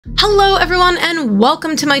Hello everyone and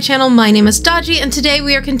welcome to my channel. My name is Dodgy and today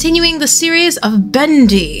we are continuing the series of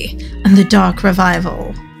Bendy and the Dark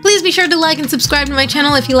Revival. Please be sure to like and subscribe to my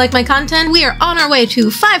channel if you like my content. We are on our way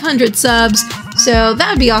to 500 subs, so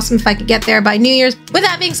that would be awesome if I could get there by New Year's. With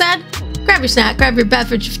that being said, grab your snack, grab your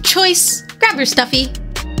beverage of choice, grab your stuffy,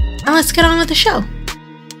 and let's get on with the show.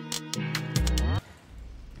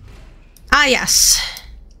 Ah yes.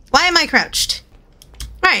 Why am I crouched?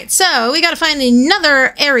 Alright, so we gotta find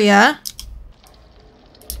another area.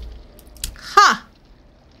 Huh.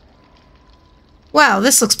 Wow,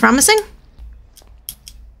 this looks promising.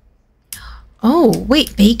 Oh,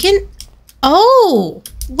 wait, bacon? Oh,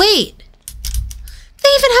 wait. They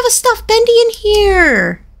even have a stuffed Bendy in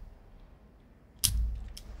here.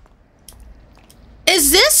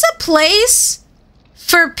 Is this a place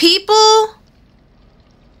for people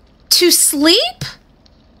to sleep?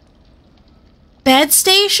 Bed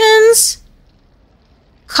stations?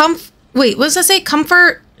 Wait, what does that say?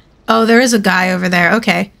 Comfort? Oh, there is a guy over there.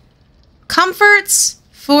 Okay. Comforts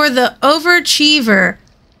for the overachiever.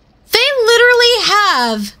 They literally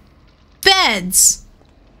have beds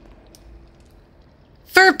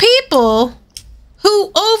for people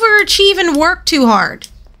who overachieve and work too hard.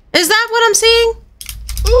 Is that what I'm seeing?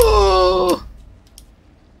 Ooh.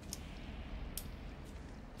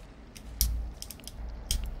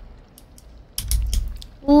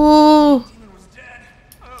 Oh.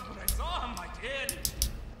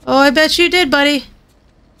 Oh, I bet you did, buddy.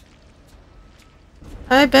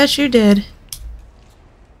 I bet you did.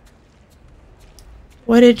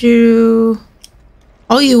 What did you...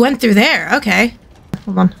 Oh, you went through there. Okay.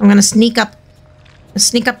 Hold on. I'm gonna sneak up.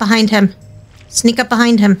 Sneak up behind him. Sneak up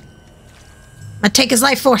behind him. I'm gonna take his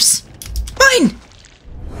life force. Mine!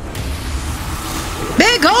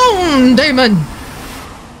 Big on, Damon!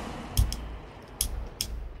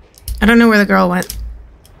 I don't know where the girl went.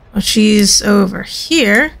 Oh, she's over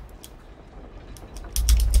here.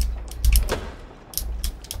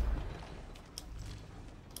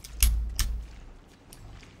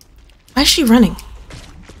 Why is she running?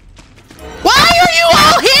 Why are you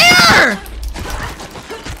all here?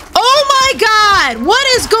 Oh my god! What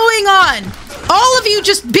is going on? All of you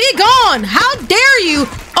just be gone! How dare you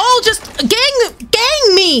all just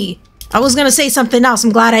gang me! I was gonna say something else.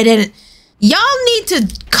 I'm glad I didn't. Y'all need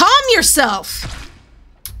to calm yourself.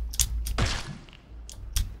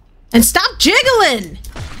 And stop jiggling.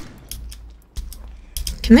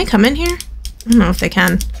 Can they come in here? I don't know if they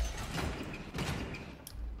can.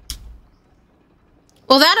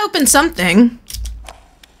 Well, that opened something.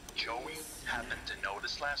 Joey happened to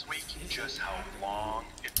notice last week just how long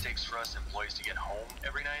it takes for us employees to get home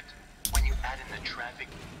every night. When you add in the traffic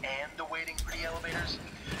and the waiting for the elevators,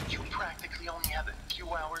 you practically only have a few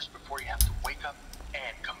hours before you have to wake up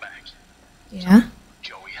and come back. Yeah. So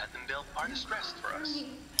Joey had them build part stressed for us.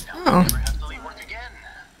 Now Oh. we never have to leave work again,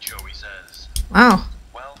 Joey says. Wow.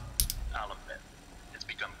 Well, I'll admit, it's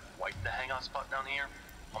become quite the hangout spot down here.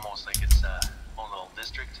 Almost like it's own little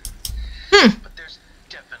district. But there's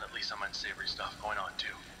definitely some unsavory stuff going on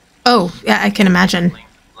too. Oh, yeah, I can imagine.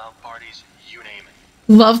 Love parties, you name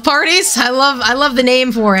it. Love parties? I love the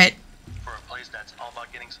name for it. For a place that's all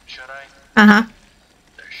about getting some shut-eye, Uh-huh.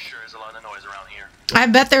 there sure is a lot of noise around here. I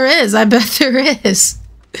bet there is. I bet there is.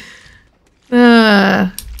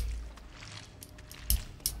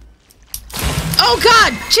 Oh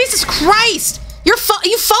god! Jesus Christ! You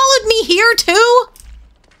followed me here too?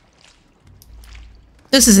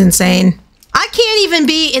 This is insane. I can't even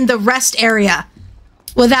be in the rest area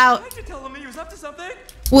without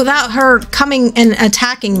her coming and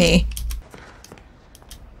attacking me.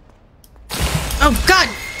 Oh god!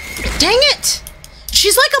 Dang it!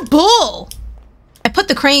 She's like a bull! I put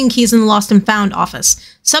the crane keys in the lost and found office.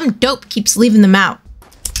 Some dope keeps leaving them out.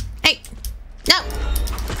 Hey! No!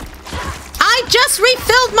 I just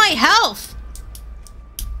refilled my health!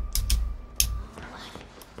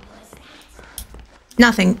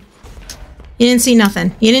 Nothing. You didn't see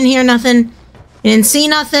nothing. You didn't hear nothing. You didn't see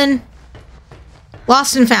nothing.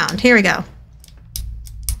 Lost and found. Here we go.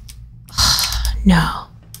 No.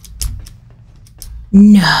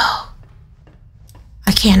 No.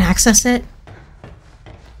 I can't access it.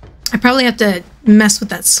 I probably have to mess with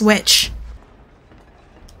that switch.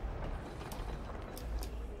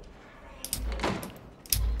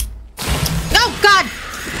 Oh god!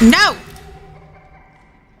 No!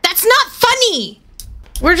 That's not funny!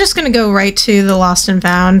 We're just gonna go right to the lost and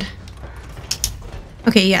found.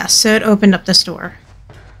 Okay, yeah, so it opened up this door.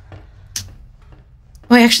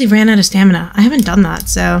 Oh, I actually ran out of stamina. I haven't done that,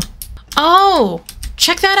 so... Oh!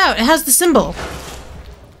 Check that out. It has the symbol.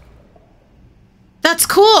 That's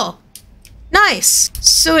cool. Nice.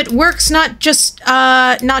 So it works not just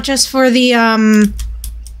for the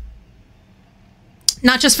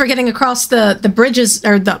not just for getting across the bridges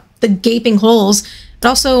or the gaping holes. It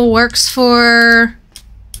also works for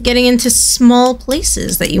getting into small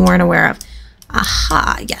places that you weren't aware of.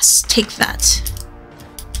 Aha, yes, take that.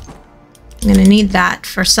 I'm gonna need that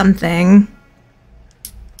for something.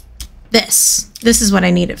 This is what I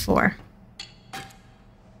need it for.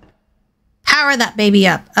 Power that baby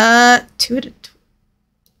up.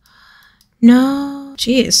 No.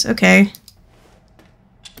 Jeez, okay.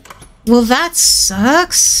 Well, that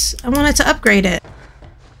sucks. I wanted to upgrade it.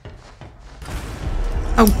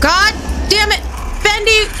 Oh, god damn it!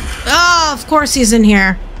 Bendy! Oh, of course he's in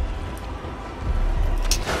here.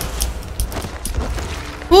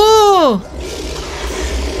 Ooh!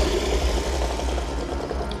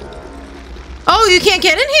 Oh, you can't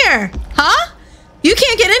get in here! Huh? You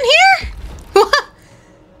can't get in here? What?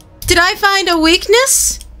 Did I find a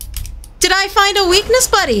weakness? Did I find a weakness,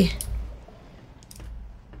 buddy?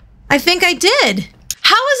 I think I did.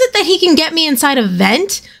 How is it that he can get me inside a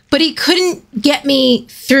vent, but he couldn't get me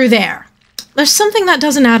through there? There's something that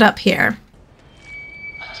doesn't add up here.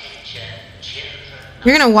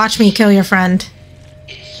 You're gonna watch me kill your friend.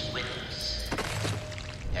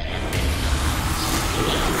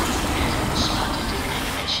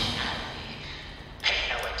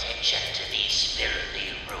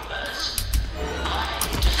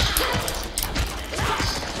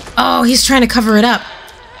 Oh, he's trying to cover it up.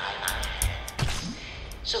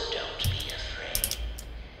 So don't be afraid.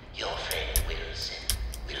 Your friend Wilson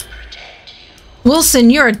will protect you.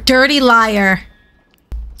 Wilson, you're a dirty liar.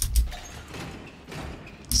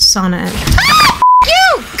 Sauna. Ah!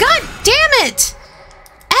 You! God damn it!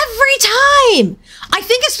 Every time! I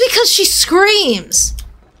think it's because she screams.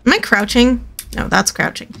 Am I crouching? No, that's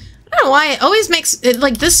crouching. I don't know why it always makes it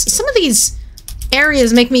like this. Some of these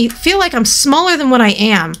areas make me feel like I'm smaller than what I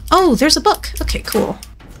am. Oh, there's a book. Okay, cool.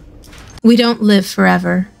 We don't live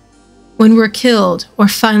forever. When we're killed or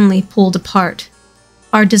finally pulled apart,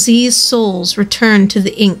 our diseased souls return to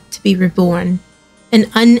the ink to be reborn.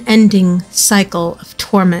 An unending cycle of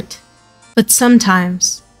torment. But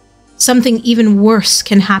sometimes, something even worse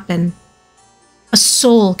can happen. A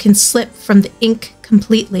soul can slip from the ink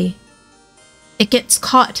completely. It gets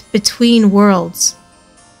caught between worlds,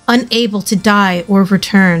 unable to die or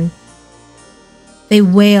return. They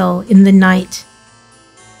wail in the night,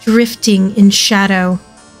 drifting in shadow,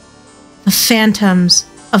 the phantoms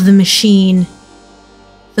of the machine,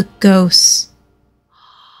 the ghosts.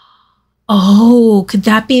 Oh, could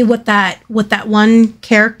that be what that one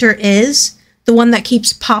character is? The one that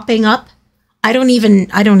keeps popping up? I don't even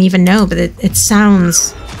know, but it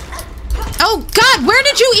sounds... Oh god, where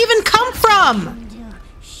did you even come from?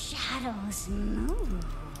 Shadows move.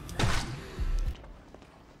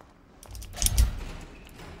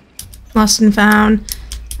 Lost and found.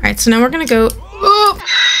 Alright, so now we're gonna go... Oh!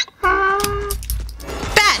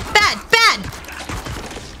 Bad, bad, bad!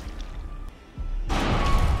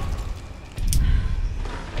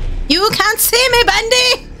 You can't see me,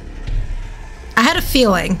 Bendy! I had a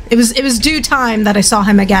feeling. It was due time that I saw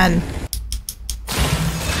him again.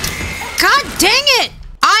 God dang it!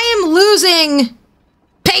 I am losing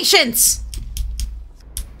patience!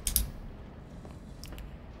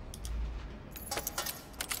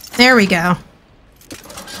 There we go.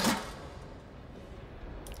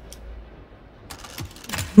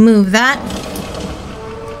 Move that.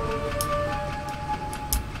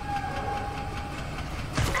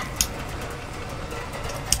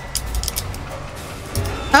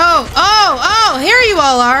 Oh, here you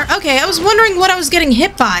all are. Okay, I was wondering what I was getting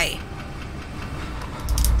hit by.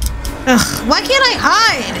 Ugh, why can't I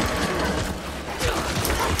hide?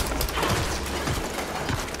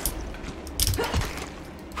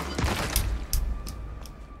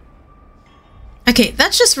 Okay,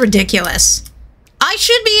 that's just ridiculous. I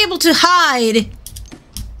should be able to hide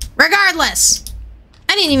regardless.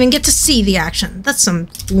 I didn't even get to see the action. That's some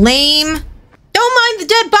lame... Don't mind the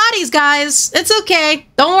dead bodies, guys. It's okay.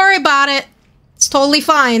 Don't worry about it. It's totally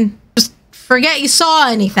fine. Just forget you saw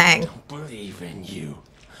anything. I don't believe in you.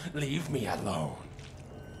 Leave me alone.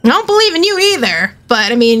 I don't believe in you either.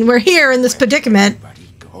 But, I mean, we're here in this predicament. Everybody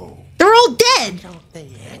go. They're all dead. Don't they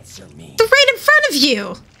answer me? They're right in front of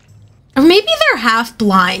you. Or maybe they're half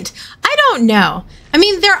blind. I don't know. I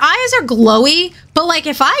mean, their eyes are glowy, but like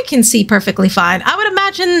if I can see perfectly fine, I would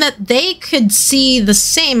imagine that they could see the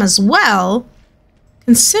same as well.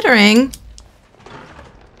 Considering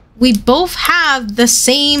we both have the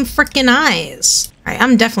same freaking eyes. All right,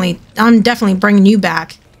 I'm definitely bringing you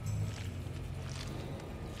back.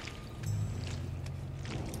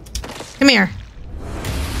 Come here.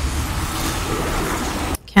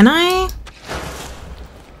 Can I?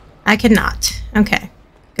 I cannot. Okay.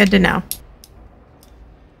 Good to know.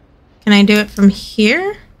 Can I do it from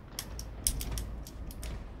here?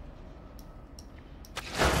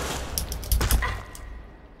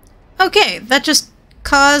 Okay, that just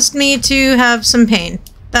caused me to have some pain.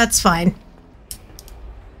 That's fine.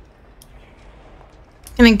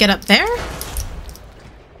 Can I get up there?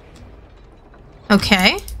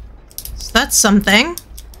 Okay. So that's something.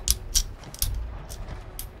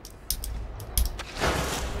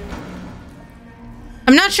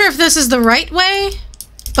 I'm not sure if this is the right way,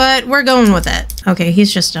 but we're going with it. Okay,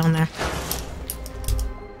 he's just down there.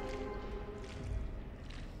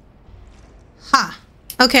 Ha.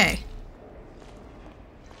 Okay.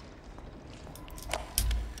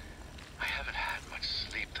 I haven't had much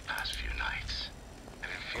sleep the past few nights. I've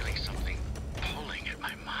been feeling something pulling at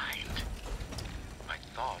my mind. My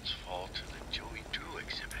thoughts fall to the Joey Drew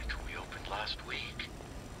exhibit we opened last week.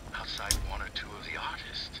 Outside one or two of the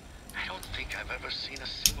artists. I don't think I've ever seen a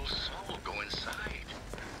single soul go inside.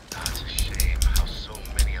 It's a shame how so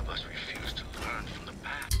many of us refuse to learn from the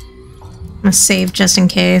past. I'm gonna save just in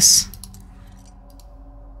case.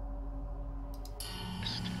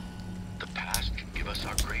 The past can give us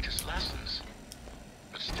our greatest lessons.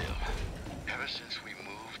 But still, ever since we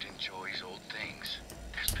moved in Joey's old things,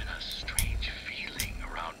 there's been a strange feeling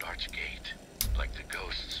around Archgate. Like the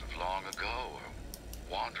ghosts of long ago are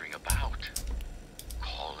wandering about,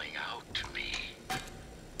 calling out to me.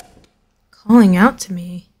 Calling out to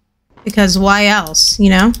me? Because why else, you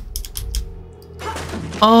know?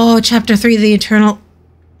 Oh, chapter 3, the eternal...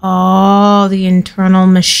 Oh, the internal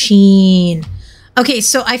machine. Okay,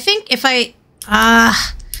 so I think if I...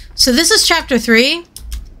 so this is chapter 3.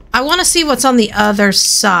 I want to see what's on the other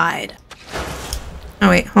side. Oh,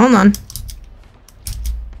 wait, hold on.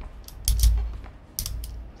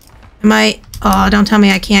 Am I... Oh, don't tell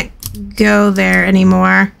me I can't go there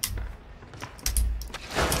anymore.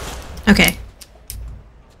 Okay.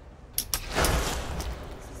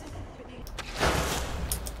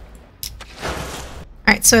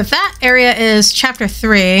 Alright, so if that area is chapter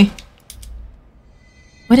 3...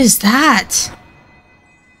 What is that?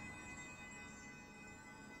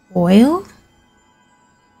 Oil?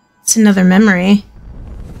 It's another memory.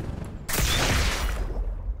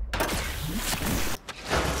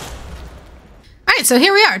 Alright, so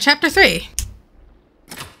here we are, chapter 3.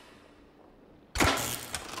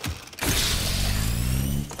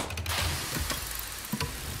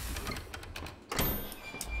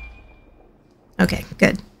 Okay,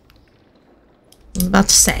 good. I was about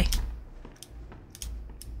to say.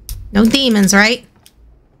 No demons, right?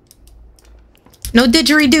 No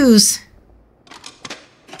didgeridoos.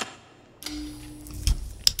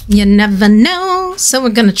 You never know, so we're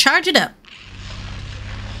gonna charge it up.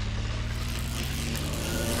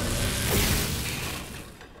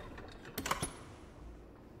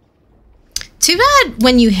 Too bad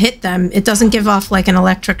when you hit them, it doesn't give off like an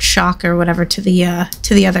electric shock or whatever to the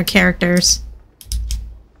other characters.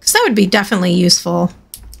 Because that would be definitely useful.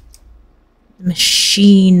 The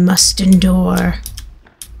machine must endure.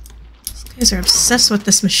 These guys are obsessed with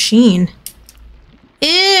this machine.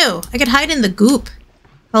 Ew! I could hide in the goop.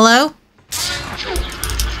 Hello?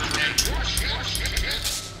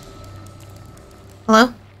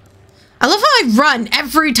 Hello? I love how I run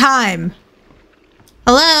every time.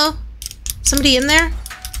 Hello? Somebody in there?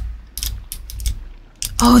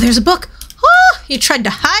 Oh, there's a book. Oh, you tried to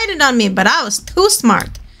hide it on me, but I was too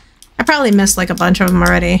smart. I probably missed like a bunch of them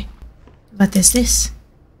already. What is this?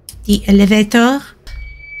 The elevator?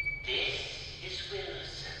 This is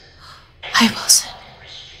Wilson. Hi, Wilson.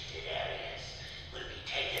 Restricted areas will be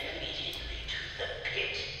taken immediately to the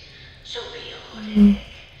pit. So be aware.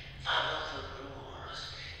 Follow the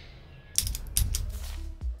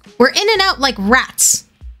rules. We're in and out like rats,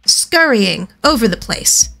 scurrying over the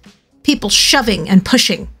place. People shoving and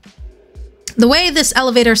pushing. The way this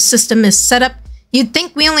elevator system is set up, you'd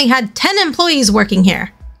think we only had 10 employees working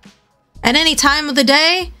here. At any time of the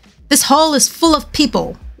day, this hall is full of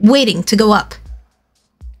people waiting to go up.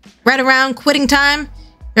 Right around quitting time,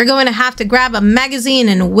 you're going to have to grab a magazine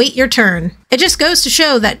and wait your turn. It just goes to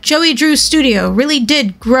show that Joey Drew's studio really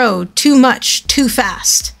did grow too much, too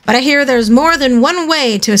fast. But I hear there's more than one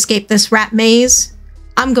way to escape this rat maze.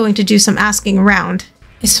 I'm going to do some asking around.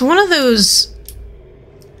 It's one of those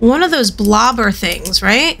blobber things,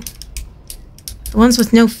 right? The ones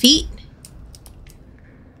with no feet?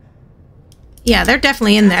 Yeah, they're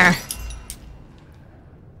definitely in there.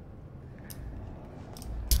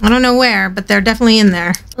 I don't know where, but they're definitely in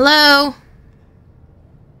there. Hello?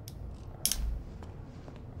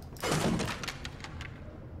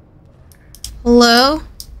 Hello?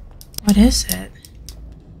 What is it?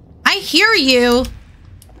 I hear you!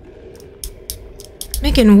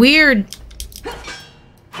 Making weird,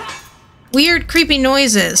 creepy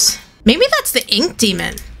noises. Maybe that's the ink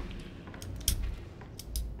demon.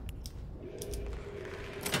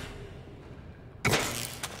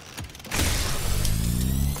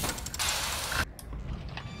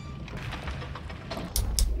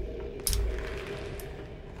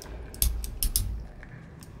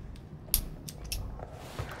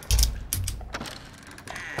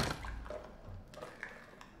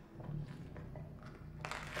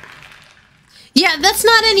 Yeah, that's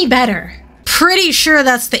not any better. Pretty sure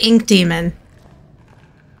that's the ink demon.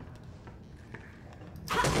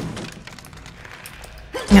 I'm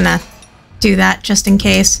gonna do that just in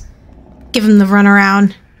case. Give him the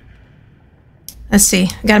runaround. Let's see.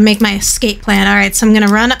 I gotta make my escape plan. Alright, so I'm gonna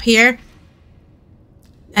run up here.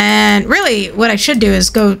 And really, what I should do is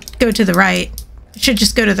go to the right. I should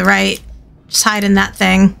just go to the right. Just hide in that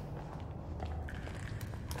thing.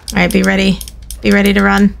 Alright, be ready. Be ready to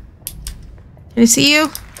run. Can I see you?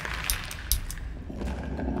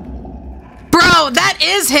 Bro, that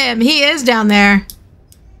is him! He is down there.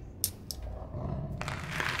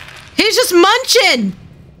 He's just munching!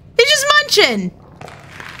 He's just munching!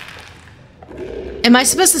 Am I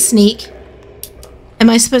supposed to sneak? Am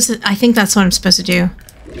I supposed to... I think that's what I'm supposed to do.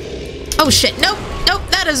 Oh shit, nope! Nope,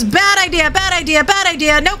 that is bad idea, bad idea, bad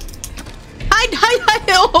idea, nope! Hide, hide, hide!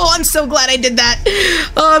 Oh, I'm so glad I did that!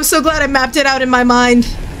 Oh, I'm so glad I mapped it out in my mind.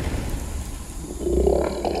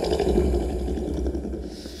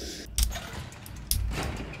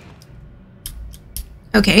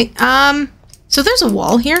 Okay, so there's a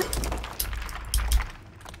wall here.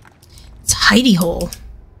 It's a hidey hole.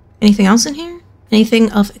 Anything else in here?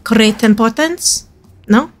 Anything of great importance?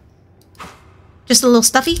 No? Just a little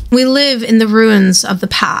stuffy? We live in the ruins of the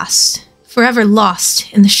past, forever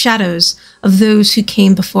lost in the shadows of those who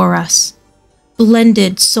came before us.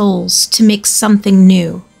 Blended souls to make something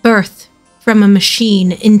new. Birth from a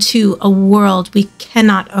machine into a world we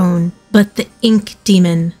cannot own. But the ink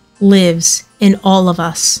demon lives in all of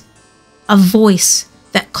us, a voice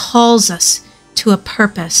that calls us to a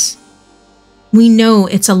purpose. We know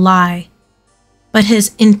it's a lie, but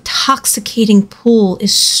his intoxicating pull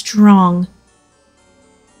is strong.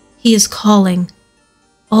 He is calling,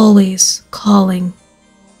 always calling.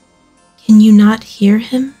 Can you not hear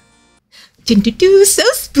him? Do so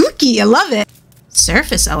spooky, I love it.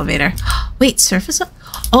 Surface elevator. Wait, surface?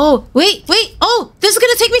 Oh, wait. Oh, this is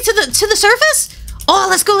gonna take me to the surface? Oh,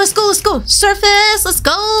 let's go. Surface, let's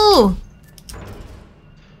go.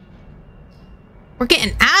 We're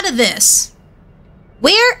getting out of this.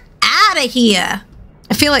 We're out of here.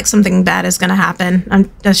 I feel like something bad is gonna happen.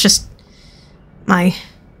 That's just my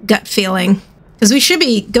gut feeling. Because we should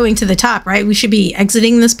be going to the top, right? We should be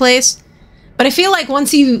exiting this place. But I feel like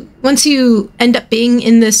once you end up being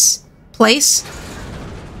in this place,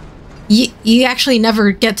 you actually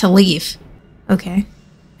never get to leave. Okay.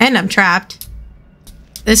 And I'm trapped.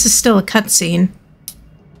 This is still a cutscene.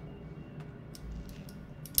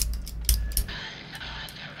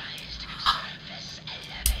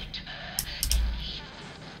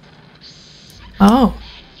 Oh.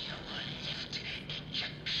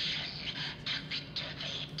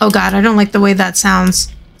 Oh god, I don't like the way that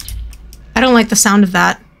sounds. I don't like the sound of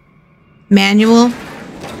that. Manual.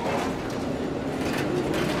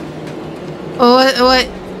 Oh, what?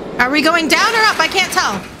 Are we going down or up? I can't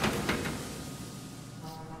tell.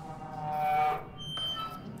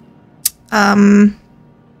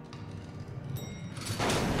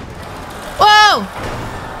 Whoa!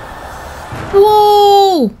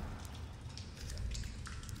 Whoa!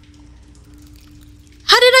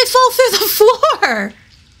 How did I fall through the floor?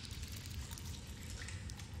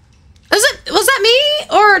 Was that me?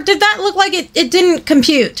 Or did that look like it didn't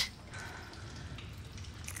compute?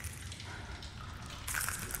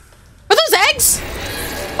 Are those eggs?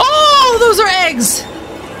 Oh, those are eggs!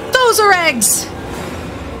 Those are eggs!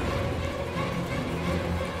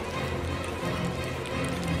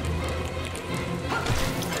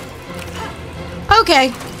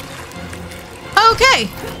 Okay. Okay.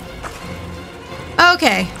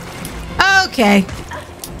 Okay. Okay.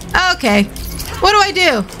 Okay. What do I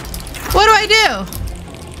do? What do I do?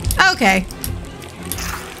 Okay.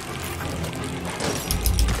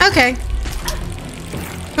 Okay.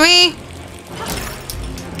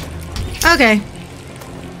 Okay.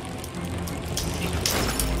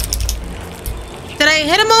 Did I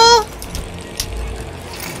hit them all?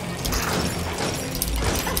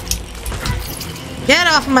 Get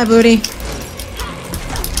off of my booty.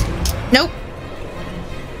 Nope.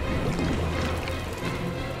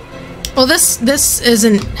 Well, this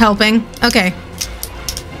isn't helping. Okay.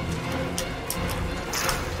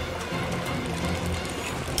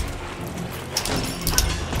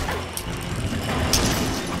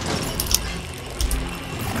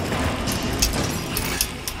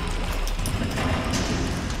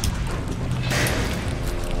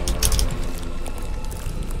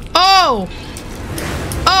 Oh!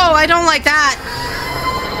 Oh, I don't like that.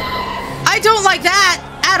 I don't like that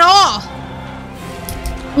at all.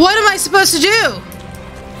 What am I supposed to do?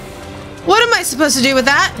 What am I supposed to do with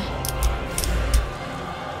that?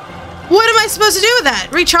 What am I supposed to do with that?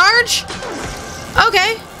 Recharge?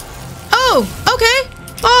 Okay. Oh, okay.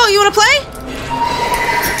 Oh, you want to play?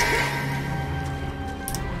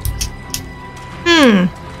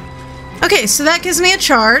 Okay, so that gives me a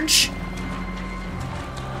charge.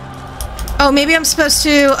 Oh, maybe I'm supposed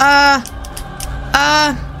to,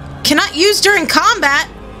 cannot use during combat.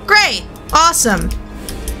 Great. Awesome.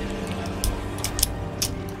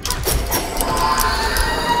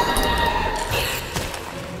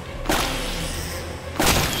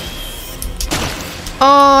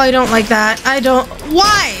 Oh, I don't like that. I don't...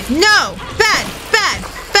 Why? No! Bad! Bad!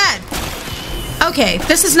 Bad! Okay,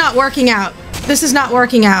 this is not working out. This is not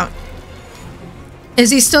working out. Is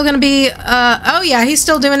he still gonna be... oh yeah, he's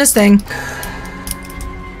still doing his thing.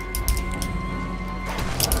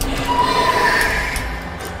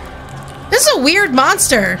 This is a weird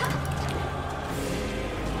monster.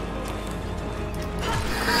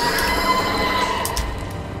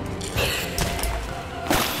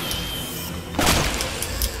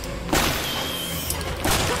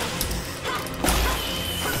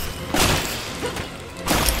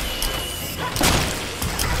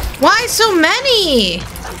 Why so many?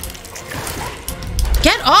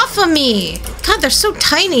 Get off of me! God, they're so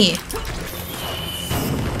tiny.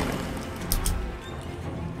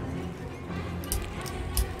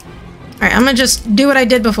 Alright, I'm gonna just do what I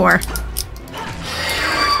did before.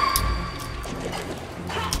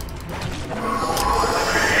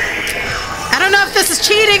 I don't know if this is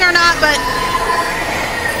cheating or not, but...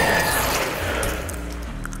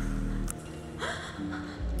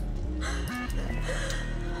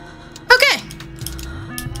 Okay.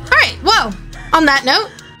 Alright, well, on that note,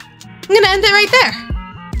 I'm gonna end it right there.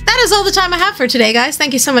 That is all the time I have for today, guys.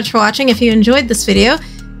 Thank you so much for watching. If you enjoyed this video,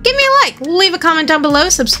 give me a like, leave a comment down below,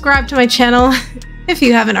 subscribe to my channel if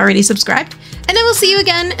you haven't already subscribed, and I will see you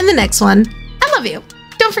again in the next one. I love you.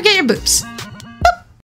 Don't forget your boobs.